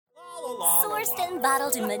Sourced and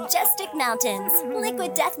bottled in majestic mountains,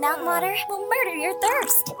 Liquid Death Mountain Water will murder your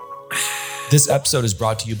thirst. This episode is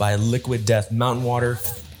brought to you by Liquid Death Mountain Water.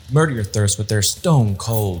 Murder your thirst with their stone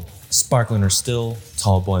cold, sparkling or still,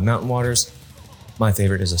 tall boy mountain waters. My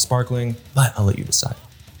favorite is a sparkling, but I'll let you decide.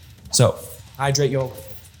 So, hydrate your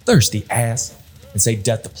thirsty ass and say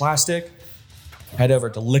death to plastic. Head over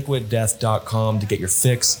to liquiddeath.com to get your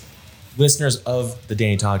fix. Listeners of the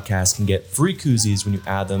Danny Toddcast can get free koozies when you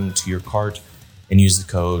add them to your cart and use the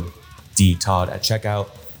code DTOD at checkout.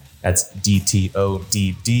 That's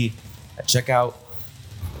DTODD at checkout.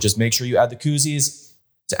 Just make sure you add the koozies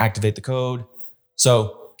to activate the code.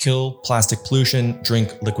 So kill plastic pollution,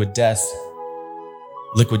 drink Liquid Death.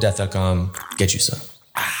 Liquiddeath.com, get you some.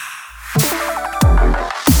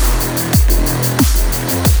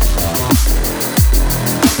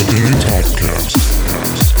 The Danny Toddcast.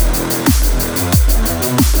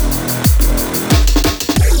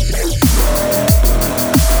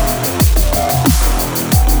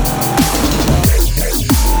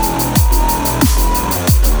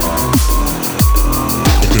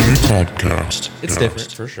 Podcast. It's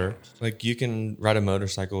different for sure. Like you can ride a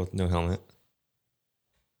motorcycle with no helmet.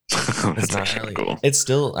 That's not really cool. It's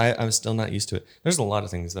still I'm still not used to it. There's a lot of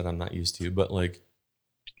things that I'm not used to, but like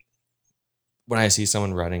when I see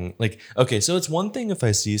someone riding, like, okay, so it's one thing if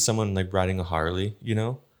I see someone like riding a Harley, you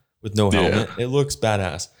know, with no helmet, it looks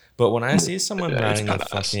badass. But when I see someone riding a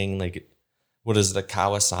fucking like, what is it, a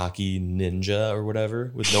Kawasaki Ninja or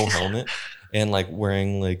whatever with no helmet and like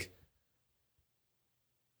wearing like,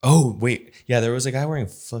 oh, wait. Yeah, there was a guy wearing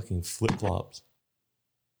fucking flip-flops.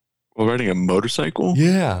 Well, riding a motorcycle?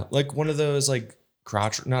 Yeah, like one of those like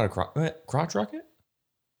crotch rocket?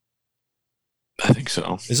 I think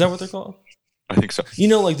so. Is that what they're called? I think so. You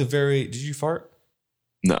know, like did you fart?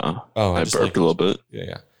 No. Oh, I burped a little bit.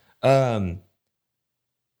 Yeah.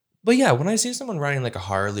 But yeah, when I see someone riding like a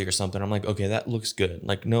Harley or something, I'm like, okay, that looks good.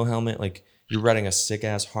 Like no helmet, like you're riding a sick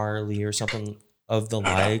ass Harley or something of the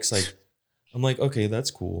likes, like I'm like, okay,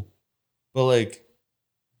 that's cool. But like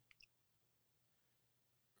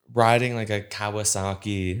riding like a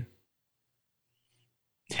Kawasaki.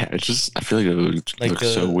 Yeah, it's just, I feel like it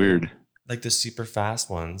looks so weird. Like the super fast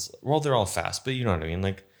ones. Well, they're all fast, but you know what I mean?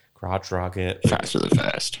 Like crotch rocket. Faster than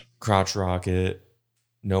fast. Crotch rocket,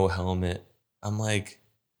 no helmet. I'm like,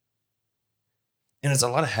 and it's a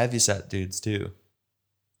lot of heavy set dudes too.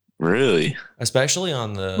 Really? Especially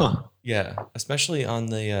on the, no, there's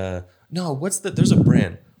a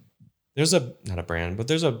brand. Not a brand, but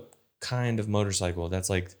there's a kind of motorcycle that's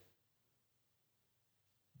like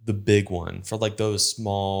the big one for like those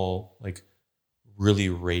small, like really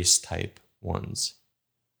race type ones.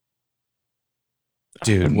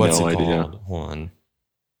 Dude, what's it called? Hold on.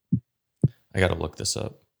 I got to look this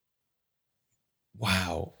up.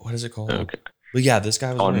 Wow. What is it called? Okay. But yeah, this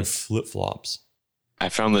guy was wearing flip-flops. I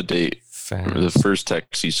found the date. The first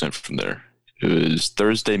text you sent from there. It was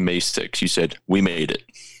Thursday, May 6th. You said, we made it.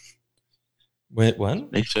 Wait, when?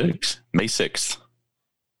 May 6th. May 6th.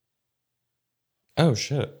 Oh,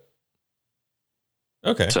 shit.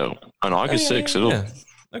 Okay. So, on August 6th, it'll... Yeah.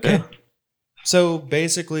 Okay. Yeah. So,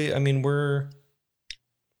 basically, I mean,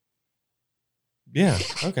 yeah,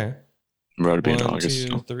 okay. We're about to be in 1, August.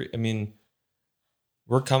 2, 3. I mean,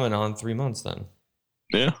 we're coming on 3 months then.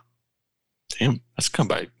 Yeah. Damn, that's come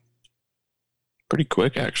by pretty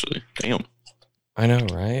quick, actually. Damn. I know,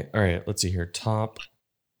 right? All right, let's see here. Top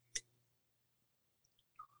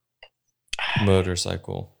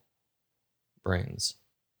motorcycle brands.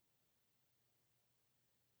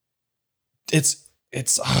 It's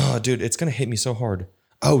dude, it's gonna hit me so hard.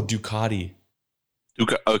 Oh, Ducati.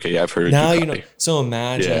 Okay, I've heard. Now Ducati. you know. So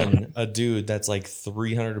imagine a dude that's like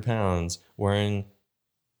 300 pounds wearing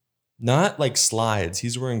not like slides.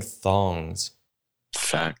 He's wearing thongs.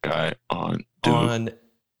 Fat guy on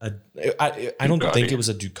I don't think it was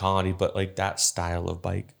a Ducati, but like that style of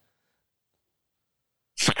bike.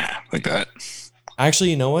 Like that. Actually,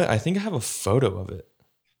 you know what? I think I have a photo of it.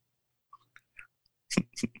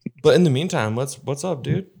 But in the meantime, what's up,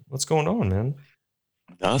 dude? What's going on, man?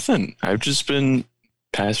 Nothing. I've just been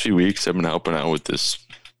past few weeks. I've been helping out with this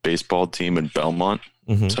baseball team in Belmont.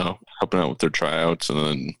 Mm-hmm. So helping out with their tryouts, and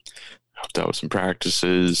then helped out with some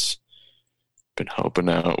practices. Been helping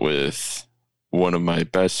out with one of my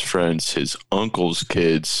best friends, his uncle's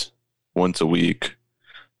kids, once a week.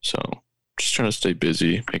 So just trying to stay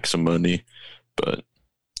busy, make some money. But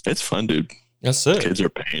it's fun, dude. That's it. Kids are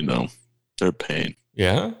paying though. They're paying.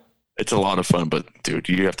 Yeah. It's a lot of fun, but dude,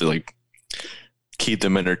 you have to like keep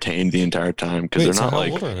them entertained the entire time because they're not how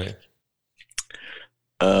like. old are they?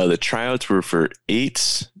 The tryouts were for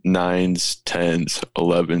 8s, 9s, 10s,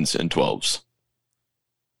 11s, and 12s.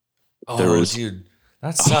 There was dude,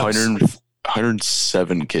 that sucks.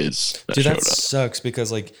 107 kids that Dude, showed that up. sucks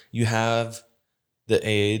because like you have the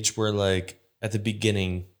age where like at the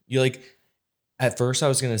beginning you like at first I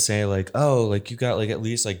was gonna say like, oh, like you got like at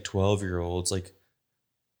least like 12-year-olds, like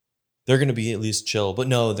they're gonna be at least chill. But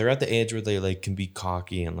no, they're at the age where they like can be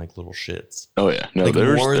cocky and like little shits. Oh yeah, no, Like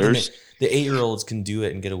more than there's the 8-year-olds can do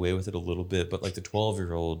it and get away with it a little bit, but like the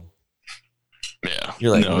 12-year-old, yeah.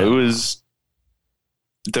 you're like, no, it was.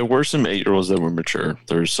 There were some 8-year-olds that were mature.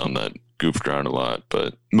 There's some that goofed around a lot,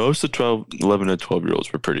 but most of 11 and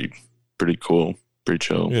 12-year-olds were pretty cool, pretty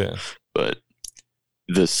chill. yeah, But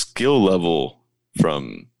the skill level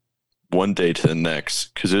from one day to the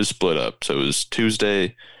next, because it was split up. So it was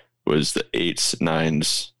Tuesday was the 8s,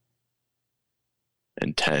 9s,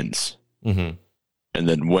 and 10s. mm-hmm. And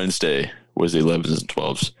then Wednesday was the 11s and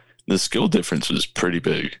 12s. The skill difference was pretty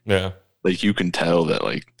big. Yeah, Like you can tell that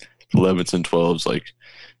like 11s and 12s like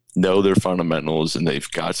know their fundamentals and they've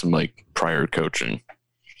got some like prior coaching.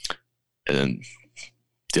 And then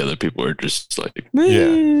the other people are just like,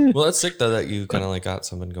 yeah. Well, that's sick though that you kind of like got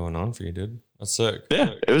something going on for you, dude. That's sick.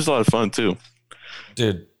 Yeah, it was a lot of fun too.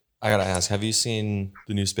 Dude, I gotta ask, have you seen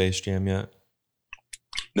the new Space Jam yet?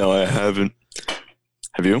 No, I haven't.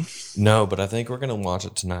 Have you? No, but I think we're gonna watch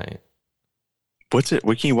it tonight. What's it?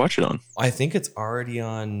 What can you watch it on? I think it's already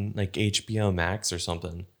on like HBO Max or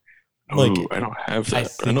something. Like, Like, I don't have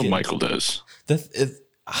that. But I know Michael does.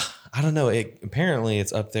 I don't know. Apparently,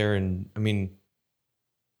 it's up there, and I mean,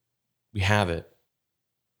 we have it.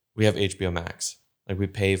 We have HBO Max. Like, we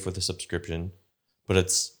pay for the subscription, but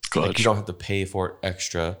it's like you don't have to pay for it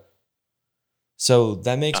extra. So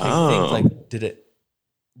that makes me think, like, did it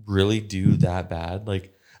really do that bad?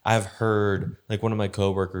 Like, I've heard, like, one of my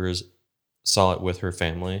coworkers saw it with her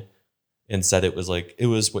family and said it was like it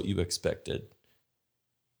was what you expected.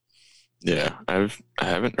 Yeah, I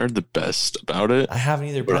haven't heard the best about it. I haven't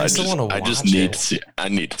either, but I still want to watch it. I just need to see it. I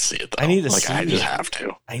need to see it. Though. I need to like, see I just it. have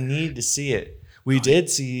to. I need to see it. We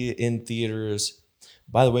did see it in theaters.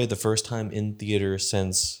 By the way, the first time in theater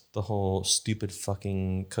since the whole stupid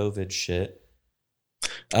fucking COVID shit.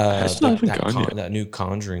 That new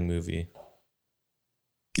Conjuring movie.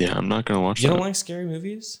 Yeah, I'm not gonna watch that. You don't like scary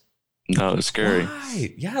movies? No, it's scary.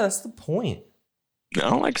 Why? Yeah, that's the point. I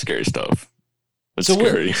don't like scary stuff. It's so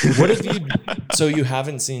scary. What if you? So you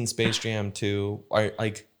haven't seen Space Jam 2? Are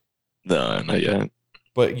like? No, not yet.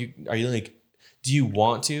 But are you like? Do you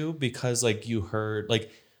want to because like you heard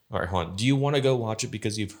like? All right, hold on. Do you want to go watch it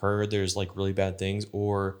because you've heard there's like really bad things,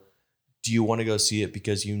 or do you want to go see it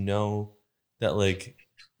because you know that like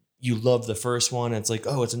you love the first one? And it's like,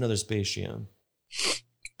 oh, it's another Space Jam.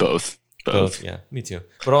 Both. Yeah, me too.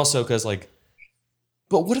 But also because like,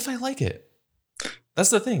 but what if I like it? That's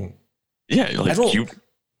the thing. Yeah, like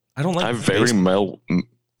I don't like. I very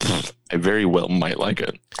well might like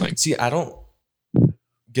it. Like, see, I don't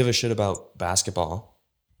give a shit about basketball.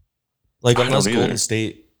 Like, unless Golden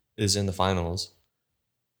State is in the finals,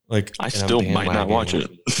 like I still might not watch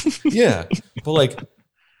it. Yeah, but like,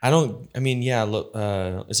 I don't. I mean, yeah.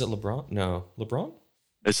 Is it LeBron? No, LeBron.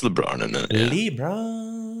 It's LeBron in it. Yeah.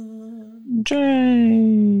 LeBron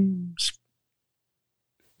James.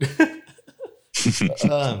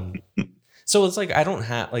 So it's like I don't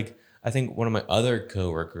have like I think one of my other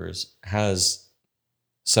coworkers has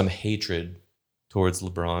some hatred towards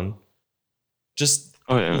LeBron. Just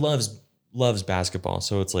loves basketball.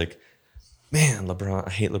 So it's like, man, LeBron,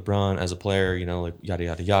 I hate LeBron as a player, you know, like yada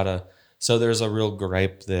yada yada. So there's a real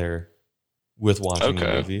gripe there with watching the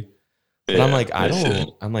movie. But yeah, I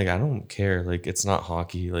don't care. Like, it's not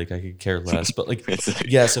hockey. Like, I could care less. But like,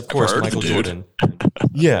 yes, of course, Michael Jordan.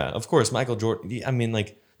 Yeah, of course, Michael Jordan. I mean,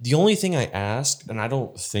 like, the only thing I asked, and I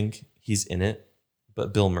don't think he's in it,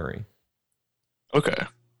 but Bill Murray. Okay.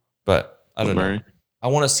 But I don't know. I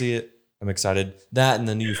want to see it. I'm excited. That and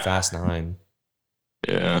the new Fast 9.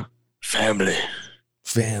 Yeah. Family.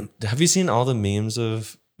 Have you seen all the memes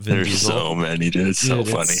of Vin Diesel? So many, dude. It's so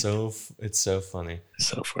funny. It's so funny.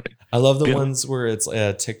 So funny. I love the ones where it's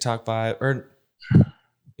a TikTok vibe, or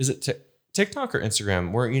is it TikTok or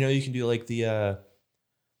Instagram, where, you know, you can do like the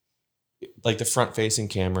front facing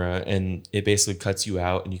camera and it basically cuts you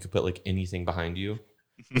out and you can put like anything behind you.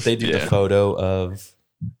 They do the photo of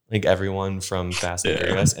like everyone from Fast and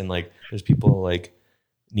Furious, and like there's people like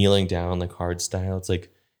kneeling down like hard style. It's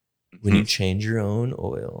like when you change your own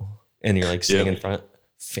oil and you're like sitting in front,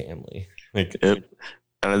 family. Like, and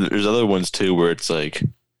there's other ones too where it's like,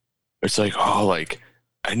 oh, like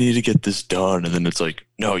I need to get this done. And then it's like,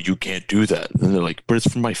 no, you can't do that. And then they're like, but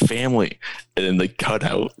it's for my family. And then they cut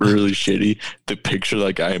out really shitty the picture of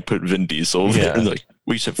that guy and put Vin Diesel over it. And they're like,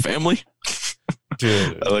 we said family?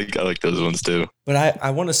 Dude. I like those ones too. But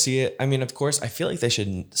I want to see it. I mean, of course, I feel like they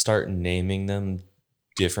should start naming them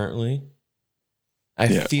differently. I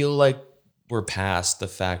feel like we're past the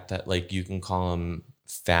fact that like you can call them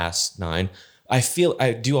Fast 9.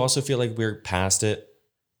 I do also feel like we're past it.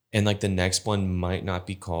 And like the next one might not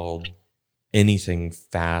be called anything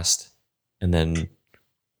fast and then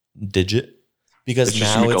digit because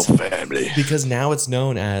now it's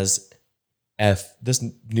known as F. This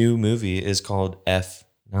new movie is called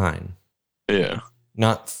F9. Yeah.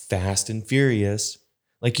 Not Fast and Furious.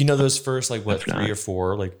 Like, you know, those first like what F9. 3 or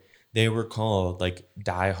 4, like they were called like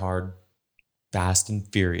Die Hard, Fast and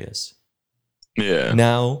Furious. Yeah.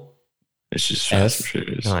 Now it's just Fast and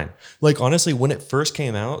Furious. F9. Like, honestly, when it first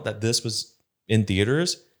came out that this was in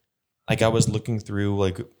theaters, like I was looking through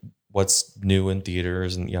like what's new in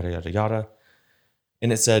theaters and yada, yada, yada.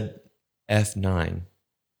 And it said F9.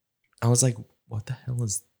 I was like, what the hell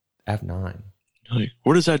is F9? Like,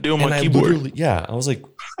 what does that do on my keyboard? I was like,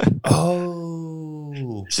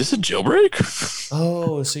 oh. Is this a jailbreak?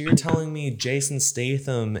 Oh, so you're telling me Jason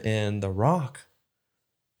Statham and The Rock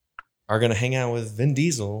are going to hang out with Vin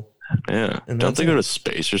Diesel? Yeah. Don't they go to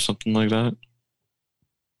space or something like that?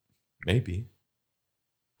 Maybe.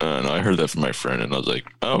 No, I heard that from my friend and I was like,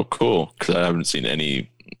 oh, cool. Because I haven't seen any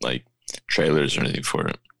like trailers or anything for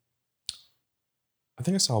it. I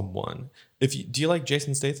think I saw one. Do you like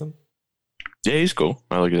Jason Statham? Yeah, he's cool.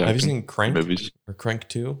 I like that. Have you seen Crank movies? Or Crank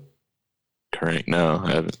 2? Crank? No,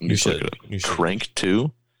 I haven't. You should. Crank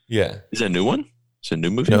 2? Yeah. Is that a new one? Is it a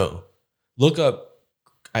new movie? No. Look up.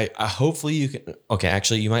 I hopefully you can. Okay,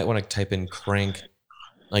 actually, you might want to type in Crank,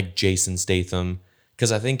 like Jason Statham,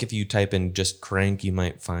 because I think if you type in just Crank, you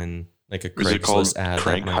might find like a Craigslist ad.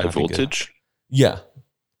 Crank High Voltage? Yeah.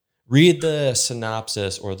 Read the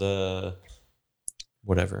synopsis or the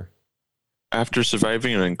whatever. After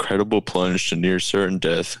surviving an incredible plunge to near certain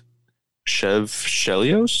death,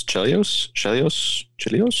 Chelios,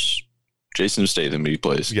 Jason Statham, he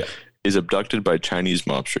plays, is abducted by Chinese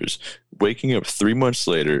mobsters. Waking up 3 months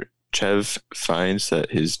later, Chev finds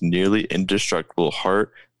that his nearly indestructible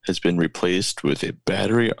heart has been replaced with a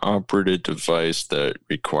battery-operated device that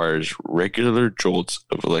requires regular jolts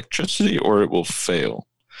of electricity or it will fail.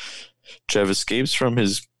 Chev escapes from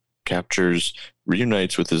his captors,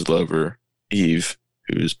 reunites with his lover, Eve,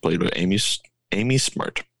 who is played by Amy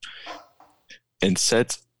Smart, and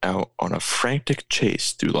sets out on a frantic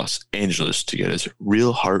chase through Los Angeles to get his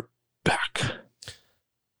real heart back.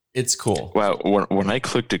 It's cool. Wow, when I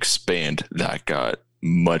clicked expand, that got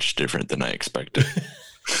much different than I expected.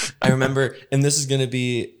 I remember, and this is going to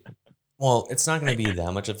be, well, it's not going to be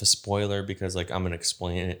that much of a spoiler because like I'm going to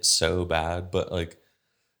explain it so bad, but like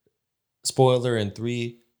spoiler in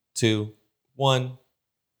 3, 2, 1.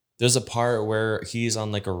 There's a part where he's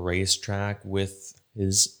on like a racetrack with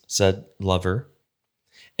his said lover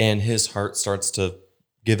and his heart starts to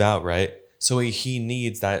give out, right? So he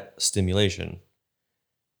needs that stimulation.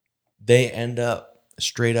 They end up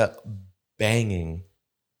straight up banging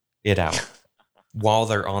it out while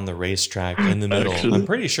they're on the racetrack in the middle. Actually, I'm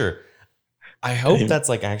pretty sure. I hope that's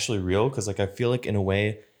like actually real because like I feel like in a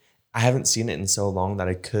way I haven't seen it in so long that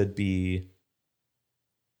I could be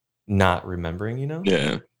not remembering, you know?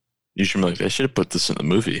 Yeah. You should be like, I should have put this in the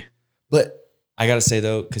movie. But I gotta say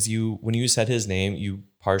though, because when you said his name, you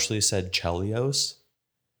partially said Chelios.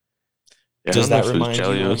 Yeah, does that remind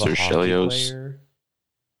Chelios you of a or hockey Chelios? player?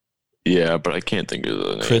 Yeah, but I can't think of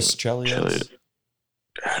the name. Chris Chelios?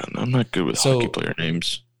 I don't know. I'm not good with hockey player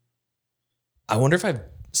names. I wonder if I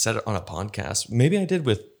said it on a podcast. Maybe I did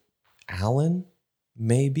with Alan,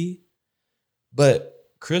 maybe. But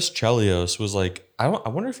Chris Chelios was like, I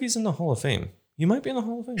wonder if he's in the Hall of Fame. He might be in the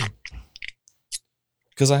Hall of Fame.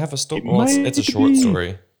 Because I have a story. Well, it's a short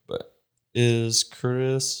story. But is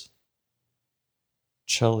Chris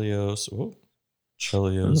Chelios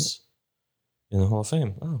in the Hall of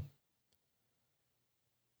Fame? Oh.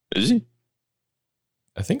 Is he?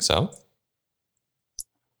 I think so.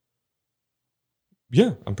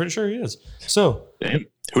 Yeah, I'm pretty sure he is. So, damn.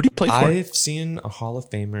 Who do you play for? I've seen a Hall of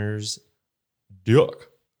Famer's dick.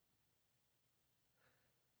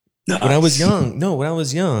 Nice. When I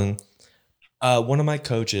was young, one of my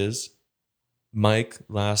coaches, Mike,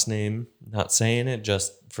 last name, not saying it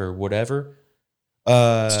just for whatever.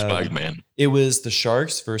 Spagman. It was the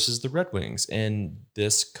Sharks versus the Red Wings, and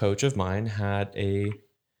this coach of mine had a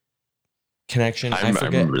connection. I forget.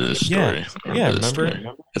 remember this story.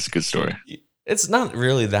 Remember? That's a good story. It's not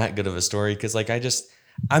really that good of a story because, like,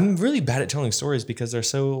 I'm really bad at telling stories because they're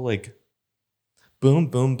so like boom,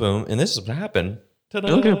 boom, boom. And this is what happened. Ta-da.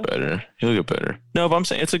 He'll get better. He'll get better. No, but I'm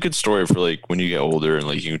saying it's a good story for like when you get older and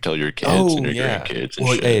like you can tell your kids and your grandkids and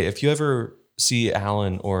shit. Hey, if you ever see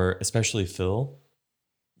Alan or especially Phil,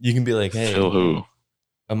 you can be like, hey. Phil who?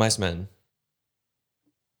 A Mice Men.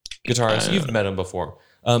 Guitarist. You've met him before.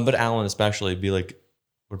 But Alan especially be like,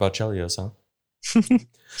 what about Chelios, huh?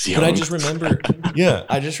 But I just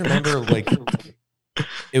remember, like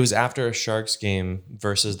it was after a Sharks game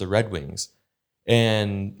versus the Red Wings.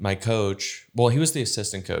 And my coach, well, he was the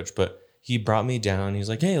assistant coach, but he brought me down. He's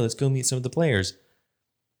like, hey, let's go meet some of the players.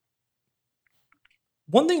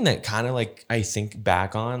 One thing that kind of like I think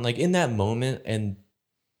back on, like in that moment and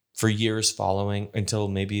for years following until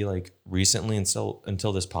maybe like recently until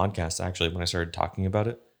this podcast, actually, when I started talking about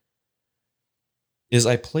it, is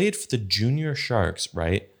I played for the junior Sharks,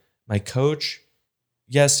 right? My coach,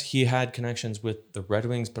 yes, he had connections with the Red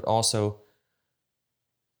Wings, but also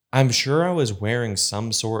I'm sure I was wearing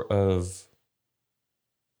some sort of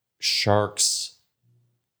Sharks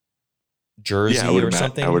jersey or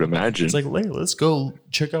something. I would imagine. It's like, hey, let's go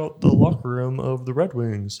check out the locker room of the Red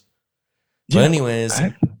Wings. But anyways,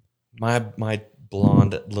 my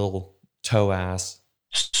blonde little toe ass.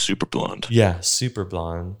 Super blonde. Yeah, super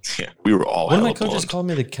blonde. Yeah, we were all. One of my coaches called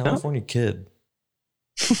me the California Kid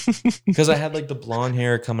because I had like the blonde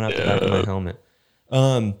hair coming out the back of my helmet.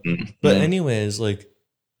 But anyways, like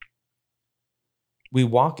we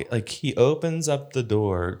walk, like he opens up the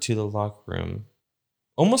door to the locker room,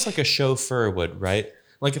 almost like a chauffeur would, right?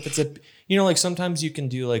 Like if it's a, like sometimes you can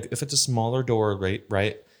do like if it's a smaller door,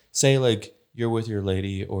 right? Say like you're with your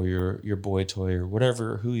lady or your boy toy or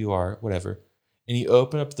whatever, who you are, whatever. And you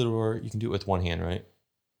open up the door, you can do it with one hand, right?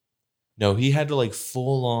 No, he had to like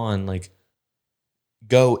full on like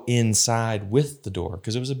go inside with the door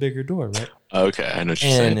because it was a bigger door, right? Okay, I know what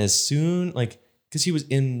you're saying. And as soon, like, because he was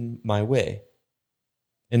in my way.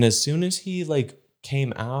 And as soon as he like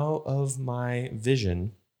came out of my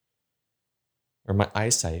vision or my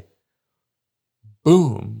eyesight,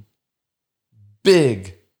 boom,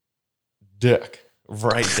 big dick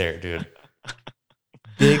right there, dude.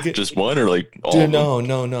 Big, just one or like all dude,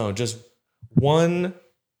 no. Just one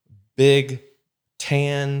big,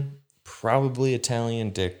 tan, probably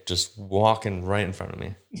Italian dick just walking right in front of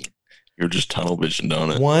me. You're just tunnel visioned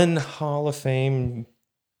on it. One Hall of Fame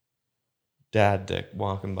dad dick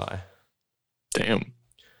walking by. Damn.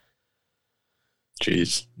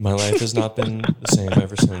 Jeez. My life has not been the same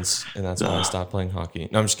ever since, and that's why I stopped playing hockey.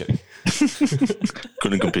 No, I'm just kidding.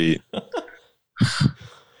 Couldn't compete.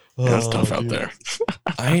 That's tough out there.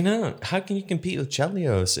 I know. How can you compete with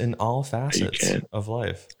Chelios in all facets of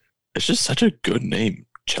life? It's just such a good name,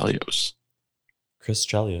 Chelios. Chris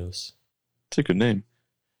Chelios. It's a good name.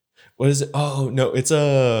 What is it? Oh, no, it's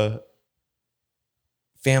a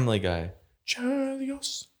Family Guy.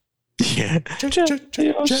 Chelios. Yeah.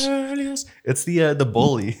 Chelios. It's the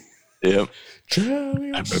bully. Yep.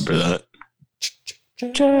 Chelios. I remember that.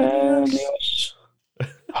 Chelios.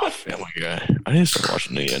 Oh, Family Guy. I need to start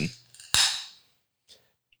watching it again.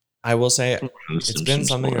 I will say it's been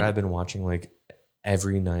something that I've been watching like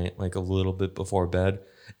every night, like a little bit before bed.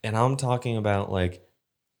 And I'm talking about like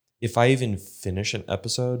if I even finish an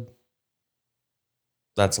episode,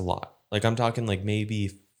 that's a lot. Like I'm talking like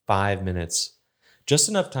maybe 5 minutes, just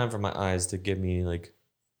enough time for my eyes to give me like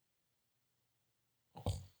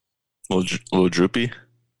a little droopy.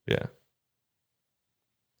 Yeah.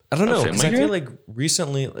 I don't know, because I feel like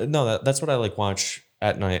recently, no, that's what I like watch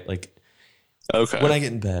at night. Like, okay, when I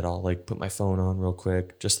get in bed, I'll like put my phone on real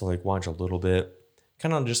quick just to like watch a little bit,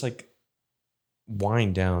 kind of just like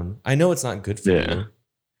wind down. I know it's not good for you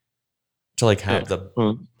to like have the.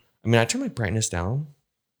 I mean, I turn my brightness down.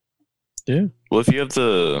 Yeah. Well, if you have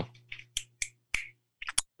the,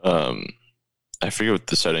 I forget what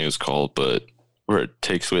the setting is called, but where it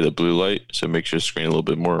takes away the blue light, so it makes your screen a little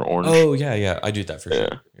bit more orange. Oh yeah, I do that for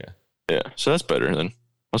sure. Yeah. So that's better then.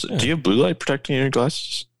 Also, do you have blue light protecting your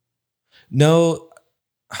glasses? No,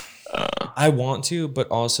 I want to, but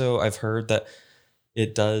also I've heard that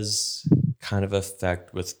it does kind of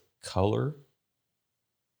affect with color.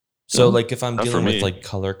 So like if I'm dealing with like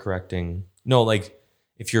color correcting, no, like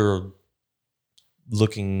if you're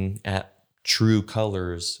looking at true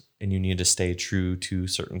colors and you need to stay true to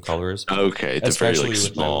certain colors. Okay. It's especially very, like,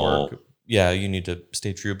 with small. my work. Yeah, you need to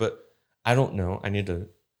stay true, but I don't know. I need to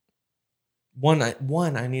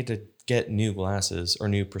I need to get new glasses or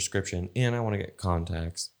new prescription, and I want to get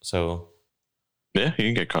contacts. So yeah, you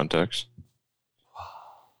can get contacts.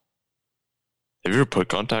 Have you ever put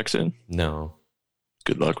contacts in? No.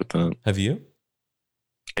 Good luck with that. Have you?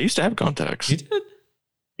 I used to have contacts. You did?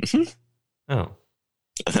 Mhm. Oh.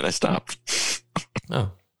 And then I stopped.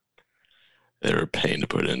 Oh. They were a pain to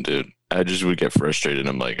put in, dude. I just would get frustrated.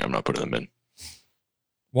 I'm like, I'm not putting them in.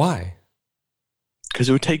 Why? Because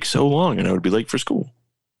it would take so long and I would be late for school.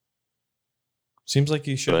 Seems like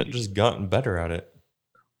you should have But- just gotten better at it.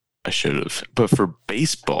 I should have. But for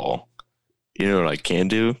baseball, you know what I can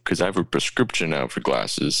do? Because I have a prescription now for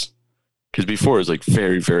glasses. Because before it was like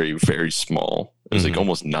very, very, very small. It was like Mhm.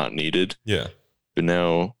 almost not needed. Yeah. But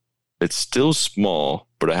now it's still small,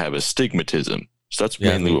 but I have astigmatism. So that's Yeah,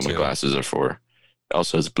 mainly me what my too. glasses are for. It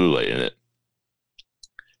also has blue light in it.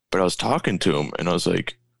 But I was talking to him and I was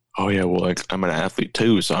like, oh yeah, well, like, I'm an athlete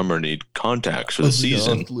too, so I'm going to need contacts for the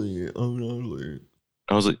season.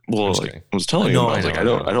 I was like, well, I'm just like, kidding. I was telling No, him, I was I like,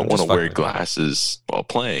 know, I don't I'm want just to wear fucking with you. glasses while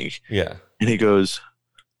playing. Yeah. And he goes,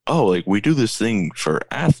 oh, like we do this thing for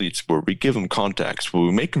athletes where we give them contacts, but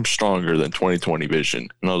we make them stronger than 20/20 vision.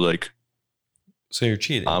 And I was like, So you're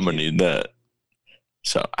cheating. I'm going to need that.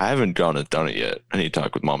 So I haven't gone and done it yet. I need to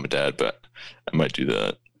talk with mom and dad, but I might do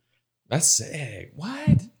that. That's sick.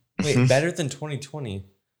 What? Wait, Mhm. better than 2020?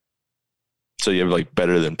 So you have like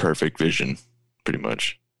better than perfect vision, pretty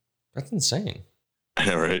much. That's insane. I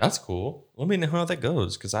know, right? That's cool. Let me know how that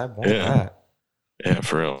goes because I want Yeah. that. Yeah,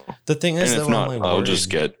 for real. The thing is, And if though, not, I'm like, I'll just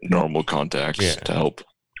get normal contacts Yeah. to help.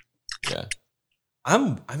 Yeah. I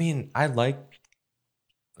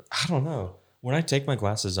don't know. When I take my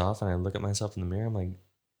glasses off and I look at myself in the mirror, I'm like,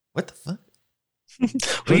 what the fuck?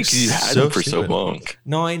 Because you had so them for so stupid. long.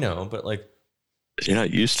 No, I know, but like, You're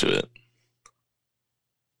not used to it.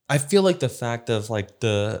 I feel like the fact of like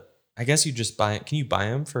I guess you just buy it. Can you buy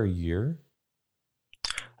them for a year?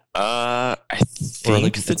 I Or, think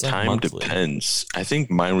like, if the it's, like, time monthly. depends. I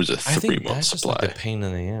think mine was a I 3 think month that's just supply. like a pain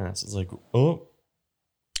in the ass. It's like, oh,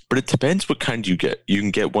 But it depends what kind you get. You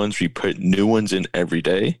can get ones where you put new ones in every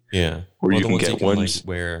day, yeah. or you the can ones get you ones like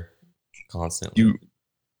wear constantly.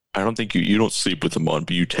 I don't think you don't sleep with them on,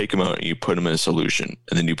 but you take them out and you put them in a solution,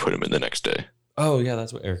 and then you put them in the next day. Oh yeah,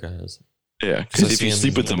 that's what Erica has. Yeah, 'Cause I because if see you 'em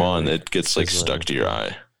sleep with when them they're, on, like, it gets like sizzling. stuck to your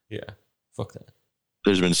eye. Yeah, fuck that.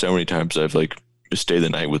 There's been so many times I've like stayed the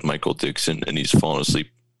night with Michael Dixon, and he's fallen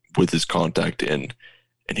asleep with his contact in,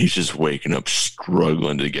 and he's just waking up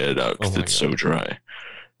struggling to get it out because Oh my it's so God. dry.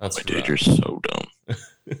 That's Like, dude, rough. you're so dumb.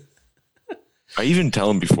 I even tell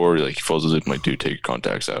him before like he falls asleep, I'm like, dude, take your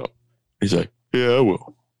contacts out. He's like, yeah, I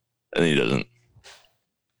will, and he doesn't.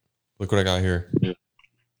 Look what I got here.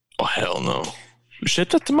 Oh hell no! Shit,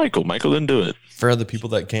 that to Michael. Michael didn't do it. For the people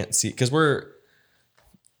that can't see, because we're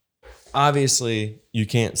obviously you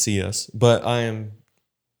can't see us, but I am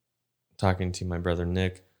talking to my brother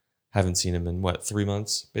Nick. Haven't seen him in 3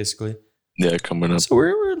 months, basically. Yeah, coming up. So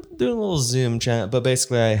we're doing a little Zoom chat, but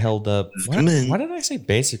basically I held up. Zoom in. Why did I say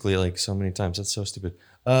basically like so many times? That's so stupid.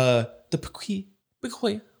 The Paqui,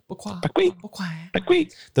 Paqui.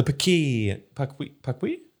 the Paqui,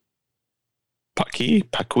 Paqui. the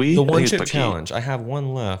I think one it's chip Paqui. challenge. I have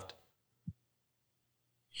one left.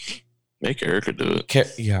 Make Erica do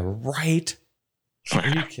it. Yeah, right. Are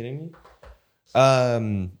you kidding me?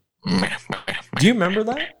 Do you remember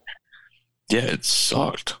that? Yeah, it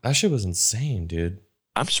sucked. That shit was insane, dude.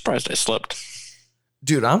 I'm surprised I slept.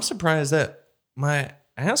 Dude, I'm surprised that my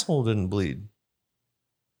asshole didn't bleed.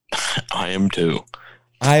 I am too.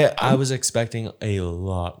 I was expecting a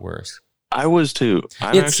lot worse. I was too.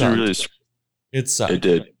 I'm It actually sucked. really. It sucked. It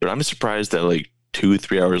did, but I'm surprised that like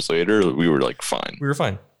 2-3 hours later we were like fine. We were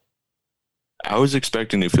fine. I was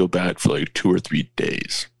expecting to feel bad for like 2 or 3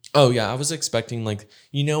 days. Oh yeah, I was expecting like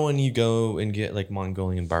when you go and get like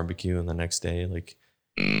Mongolian barbecue and the next day like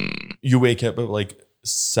you wake up at like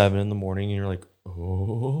 7 a.m. and you're like,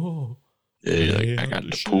 oh Yeah, you're like, I have got the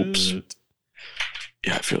the poops. shit.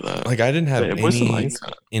 Yeah, I feel that. Like I didn't have It wasn't any like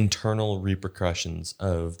that. internal repercussions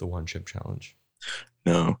of the one chip challenge.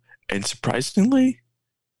 No, and surprisingly,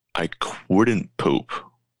 I couldn't poop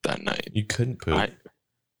that night. You couldn't poop.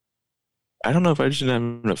 I don't know if I just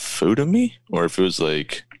didn't have enough food in me, or if it was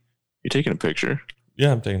like, you're taking a picture.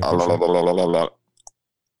 Yeah, I'm taking a picture.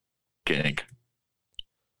 Gang.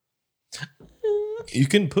 You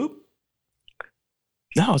couldn't poop?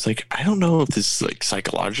 No, I was like, I don't know if this is like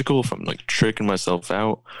psychological, if I'm like tricking myself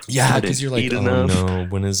out. Yeah, I because didn't you're like, eat oh enough. no,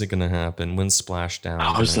 when is it gonna happen? When's splashdown?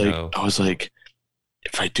 I was like,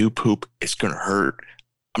 if I do poop, it's gonna hurt.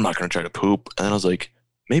 I'm not gonna try to poop. And then I was like,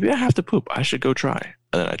 maybe I have to poop. I should go try.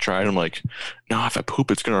 And then I tried. I'm like, no, if I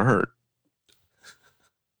poop, it's gonna hurt.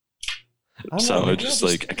 So I just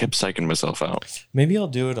like I kept psyching myself out. Maybe I'll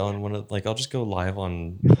do it on one of I'll just go live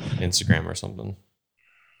on Instagram or something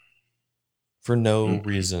for no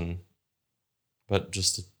reason, but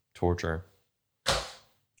just to torture.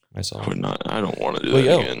 myself. I would not. I don't want to do Well,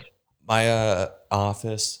 that again. My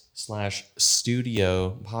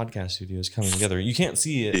office/studio podcast studio is coming together. You can't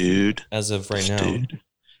see it, Dude, as of right now. Dude.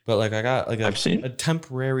 But like I got like I've seen a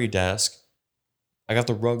temporary desk. I got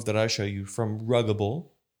the rugs that I show you from Ruggable.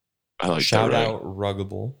 I like Shout that. out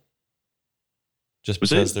Ruggable. Just Was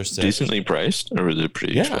because it they're sick. decently priced, or was it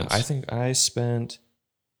pretty expensive? I think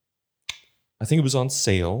it was on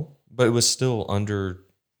sale, but it was still under.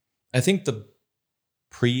 I think the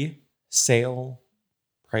pre-sale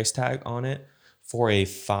price tag on it for a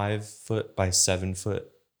 5 foot by 7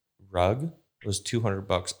 foot rug was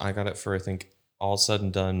 $200. I got it for, I think, all said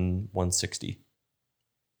and done, $160.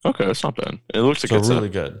 Okay, that's not bad. It looks like So it's really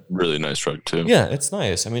a good. really nice rug too. Yeah, it's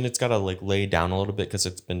nice. I mean, it's got to like lay down a little bit because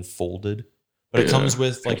it's been folded, but it Yeah, comes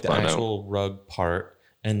with like the find out. actual rug part,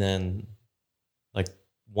 and then like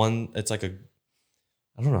one. It's like a,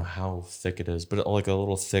 I don't know how thick it is, but like a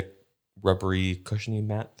little thick, rubbery, cushiony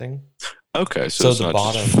mat thing. Okay, so it's the not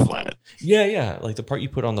bottom, just flat. yeah. Like the part you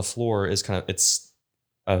put on the floor is it's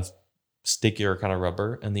a stickier kind of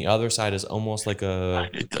rubber, and the other side is almost like I a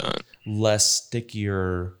need that. less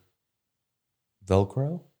stickier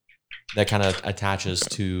Velcro that kind of attaches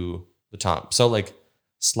to the top. So like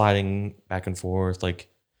sliding back and forth, like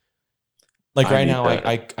I right need now,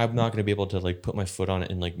 that. I'm not going to be able to like put my foot on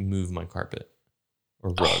it and like move my carpet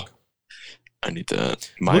or rug. I need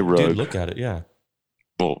that. My rug. Dude, look at it. Yeah.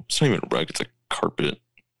 Well, it's not even a rug. It's a carpet.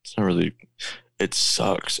 It's not really. It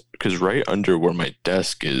sucks because right under where my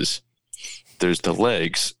desk is, there's the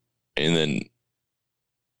legs, and then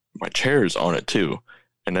my chair is on it too.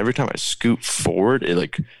 And every time I scoot forward, it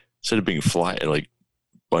like, instead of being flat, it like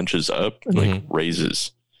bunches up and like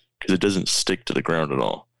raises because it doesn't stick to the ground at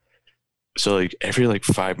all. So like every like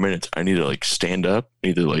 5 minutes, I need to like stand up,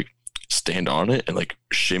 either like stand on it and like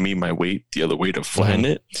shimmy my weight the other way to flatten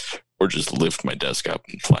it, or just lift my desk up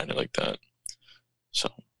and flatten it like that. So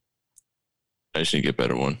I just need to get a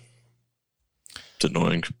better one. It's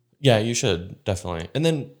annoying. Yeah, you should definitely. And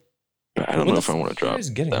then But I don't know if I want to drop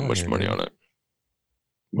that much money on it.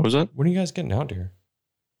 What was that? When are you guys getting out here?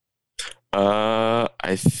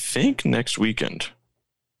 I think next weekend.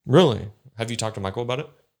 Really? Have you talked to Michael about it?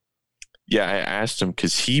 Yeah, I asked him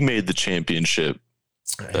because he made the championship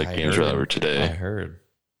games driver today. I heard.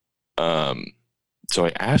 So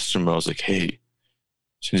I asked him, I was like, hey,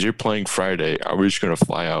 since you're playing Friday, are we just going to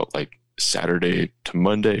fly out like Saturday to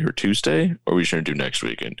Monday or Tuesday? Or are we just going to do next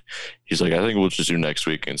weekend? He's like, I think we'll just do next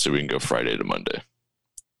weekend so we can go Friday to Monday.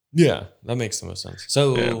 Yeah, that makes the most sense.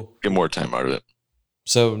 So yeah, get more time out of it.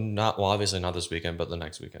 So obviously not this weekend, but the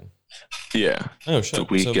next weekend. Yeah. Oh shit. The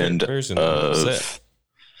weekend so of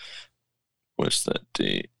what's that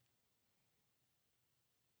date?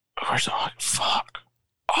 Where's the fuck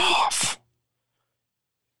off?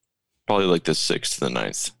 Probably like the 6th to the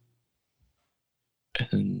 9th.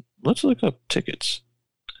 And let's look up tickets.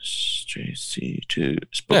 JC to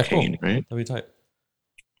Spokane, right? That'd be tight.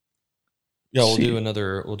 Yeah, we'll do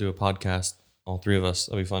a podcast, all three of us.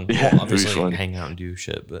 That'd be fun. Yeah, we'll obviously fun. hang out and do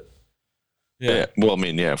shit, but yeah. Well, I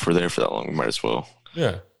mean, yeah, if we're there for that long, we might as well.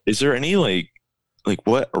 Yeah. Is there any like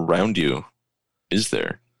what around you is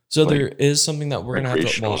there? So there is something that we're gonna have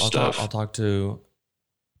to. Well, stuff. I'll talk to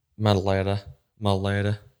Maleta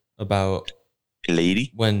about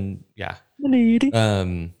lady. Lady.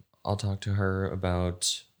 I'll talk to her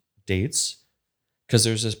about dates because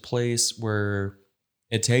there's this place where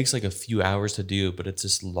it takes like a few hours to do, but it's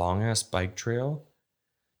this long ass bike trail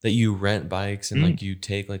that you rent bikes and like you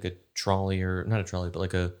take like a trolley or not a trolley, but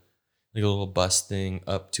like a little bus thing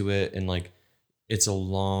up to it, and like it's a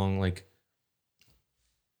long like.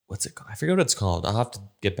 What's it called? I forget what it's called. I'll have to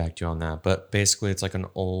get back to you on that. But basically, it's like an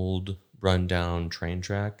old rundown train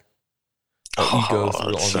track. But you go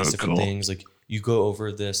through all these different things. Like you go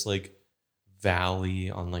over this like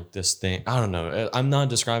valley on like this thing. I don't know. I'm not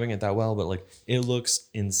describing it that well, but like it looks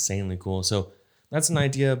insanely cool. So that's an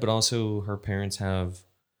idea. But also, her parents they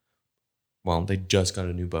just got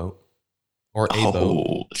a new boat or a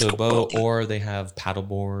boat. So a boat, or they have paddle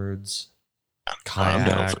boards,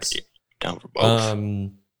 kayaks. Down for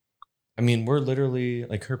both. I mean, we're literally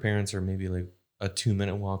like her parents are maybe like a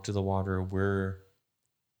 2-minute walk to the water. We're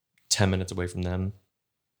 10 minutes away from them.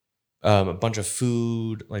 A bunch of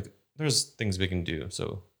food, like there's things we can do.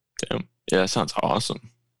 So, damn. Yeah, that sounds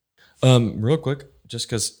awesome. Real quick, just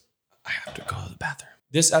because I have to go to the bathroom.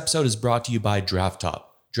 This episode is brought to you by Draft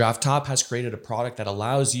Top. Draft Top has created a product that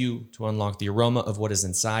allows you to unlock the aroma of what is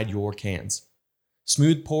inside your cans.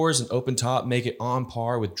 Smooth pours and open top make it on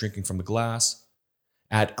par with drinking from a glass.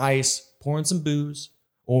 Add ice, pour in some booze,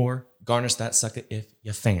 or garnish that sucker if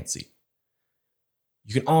you fancy.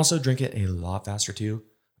 You can also drink it a lot faster too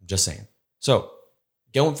I'm just saying. So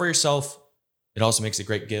get one for yourself. It also makes a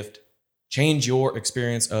great gift. Change your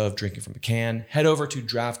experience of drinking from a can. Head over to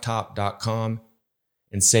drafttop.com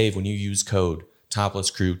and save when you use code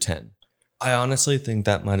TOPLESSCREW10. I honestly think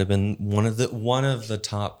that might have been one of the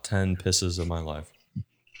top 10 pisses of my life.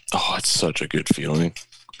 Oh, it's such a good feeling.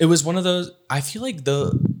 It was one of those. I feel like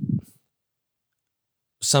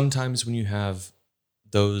sometimes when you have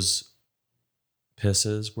those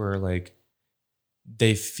pisses where like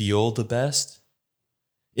they feel the best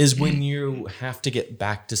is when you have to get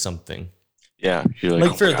back to something. Yeah, you're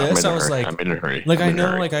like for this, I was like, I'm in a hurry. Like I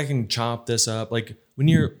know, like I can chop this up. Like when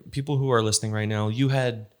you're people who are listening right now, you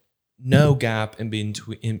had no gap in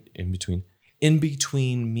between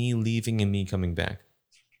me leaving and me coming back,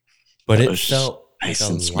 but it felt like a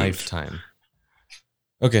lifetime.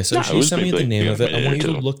 Okay, so she sent me the name of it. I want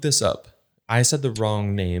you to look this up. I said the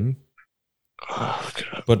wrong name,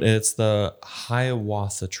 but it's the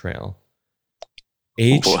Hiawatha Trail.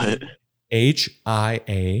 HIAWATHA.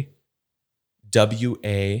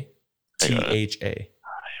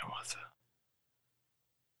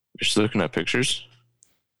 You're still looking at pictures?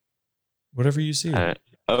 Whatever you see.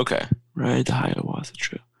 Okay. Right, the Hiawatha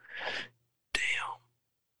Trail.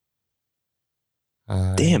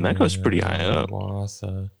 Damn, that goes pretty high up.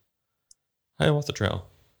 Hiawatha Trail.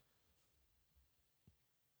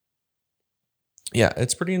 Yeah,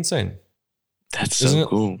 it's pretty insane. That's Doesn't so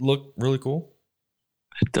cool. It look really cool?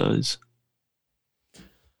 It does.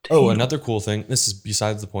 Damn. Oh, another cool thing. This is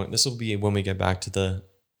besides the point. This will be when we get back to the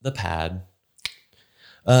pad.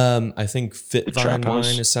 I think Fitvine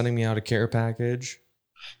Wine is sending me out a care package.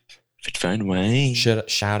 Fitvine Wine.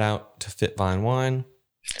 Shout out to Fitvine Wine.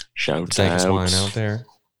 Shout out. Wine out there.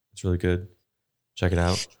 It's really good. Check it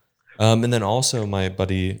out. And then also my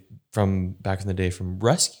buddy from back in the day from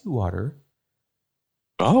Rescue Water.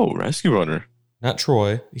 Oh, Rescue Water. Not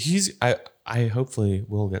Troy. I hopefully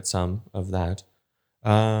will get some of that.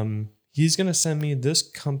 He's gonna send me this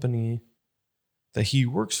company that he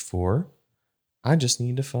works for. I just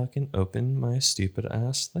need to fucking open my stupid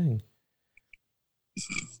ass thing.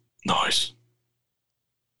 Nice.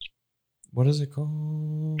 What is it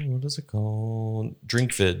called?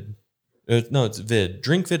 DrinkVid. No, it's Vid.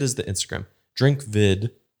 DrinkVid is the Instagram.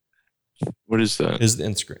 DrinkVid. What is that? Is the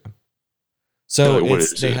Instagram. So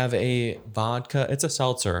they have a vodka. It's a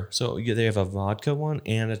seltzer. So they have a vodka one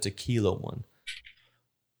and a tequila one.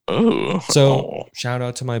 Oh. So shout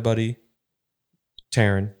out to my buddy,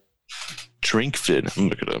 Taryn. DrinkVid. I'm going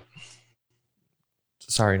to look it up.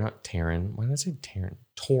 Sorry, not Taryn. Why did I say Taryn?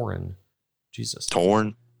 Torin. Jesus.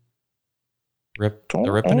 Torn. They're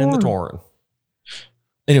ripping in the Torn.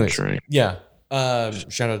 Anyways, Drink. Yeah.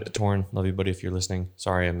 Shout out to Torn. Love you, buddy, if you're listening.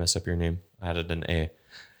 Sorry I messed up your name. I added an A.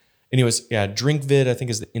 Anyways, yeah, DrinkVid, I think,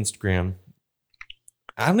 is the Instagram.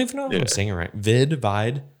 I don't even know if I'm saying it right.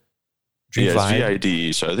 Vide. Drink it's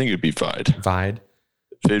VID, so I think it would be Vide.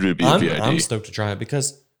 Vid would be VID. I'm stoked to try it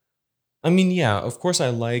because, I mean, yeah, of course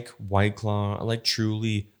I like White Claw. I like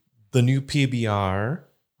Truly. The new PBR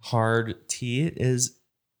hard tea is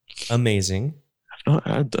amazing. I've not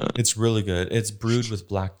had that. It's really good. It's brewed with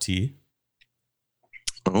black tea.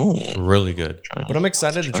 Oh. Really good. But I'm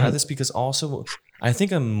excited to try this because also I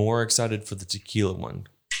think I'm more excited for the tequila one.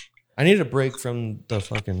 I need a break from the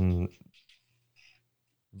fucking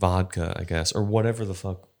vodka, I guess, or whatever the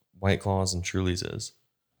fuck White Claws and Trulies is.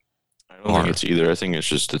 I don't think it's either. I think it's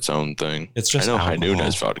just its own thing. It's just I know alcohol. High Noon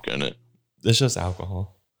has vodka in it. It's just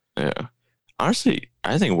alcohol. Yeah. Honestly,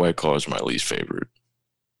 I think White Claw is my least favorite.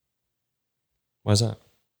 Why is that?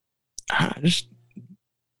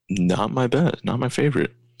 Not my best. Not my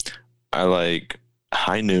favorite. I like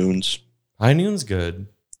High Noons. High Noon's good.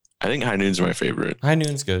 I think High Noon's my favorite. High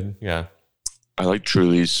Noon's good. Yeah. I like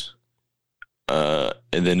Truly's.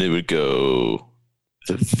 And then it would go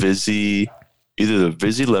the Vizzy, either the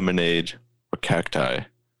Vizzy Lemonade or Cacti.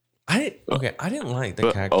 I didn't like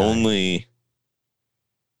the Cacti. Only,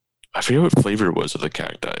 I forget what flavor it was of the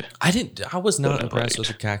Cacti. I was not impressed with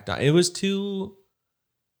the Cacti. It was too,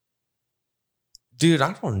 dude,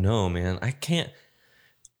 I don't know, man.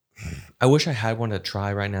 I wish I had one to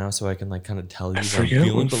try right now so I can like kind of tell you what I'm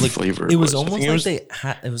feeling. But like flavor it was almost like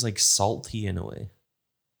it was like salty in a way.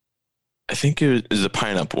 I think it was a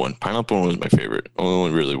pineapple one. Pineapple one was my favorite.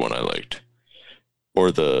 Only really one I liked. Or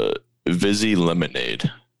the Vizzy Lemonade.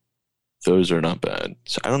 Those are not bad.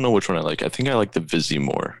 So I don't know which one I like. I think I like the Vizzy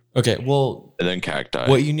more. Okay, well, and then Cacti.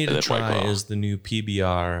 What you need to try is the new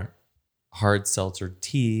PBR hard seltzer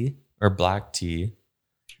tea or black tea.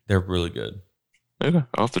 They're really good. Okay,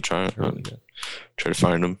 I'll have to try it. Really good. Try to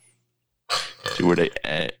find them. See where they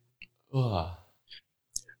at. Ugh.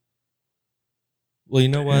 Well, you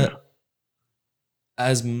know what?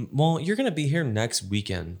 You're gonna be here next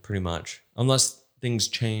weekend, pretty much, unless things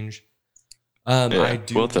change. I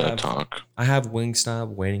do talk. I have Wingstop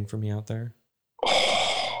waiting for me out there.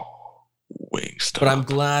 Oh, Wingstop. But I'm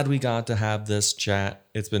glad we got to have this chat.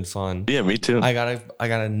 It's been fun. Yeah, me too. I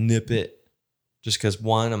gotta nip it, just because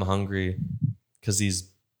one, I'm hungry, because these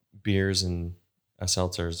beers and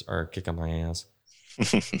seltzers are kicking my ass.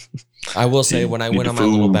 I will say, when I went on my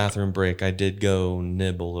little bathroom break, I did go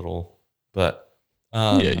nib a little, but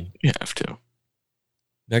yeah, you have to.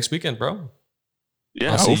 Next weekend, bro.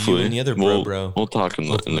 Yeah, I'll see hopefully. you and the other bro. We'll talk in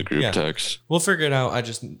the group text. We'll figure it out. I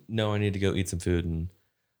just know I need to go eat some food, and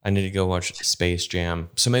I need to go watch Space Jam.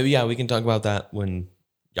 So maybe, we can talk about that when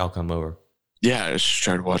y'all come over. Yeah, I just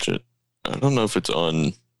tried to watch it. I don't know if it's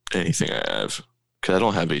on anything I have, because I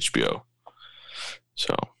don't have HBO.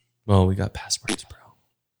 So. Well, we got passwords, bro.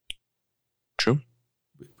 True.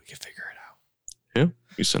 We can figure it out. Yeah,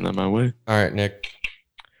 you send that my way. All right, Nick.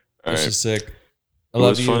 This is sick. I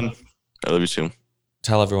love you. Fun. I love you too.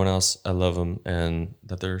 Tell everyone else I love them and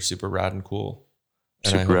that they're super rad and cool.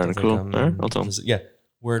 And super rad and cool. All right, I'll tell them. Yeah,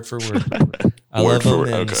 word for word. I love them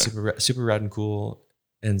and super rad and cool.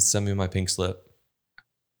 And send me my pink slip.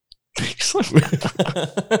 Pink slip.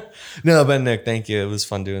 No, but Nick, thank you. It was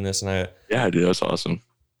fun doing this, and yeah, dude, that's awesome.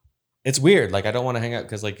 It's weird. Like, I don't want to hang out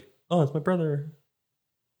because, like, oh, it's my brother.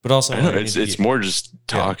 But also, I know, it's more just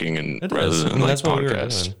talking and rather than that's what podcast. we were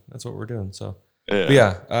doing. That's what we're doing. So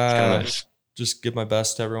yeah, nice. Just give my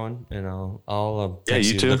best to everyone, and I'll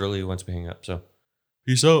text you literally once we hang up. So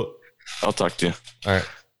peace out. I'll talk to you. All right.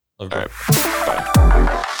 All right.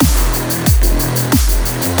 Bye.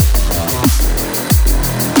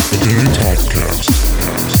 The Daily Toddcast.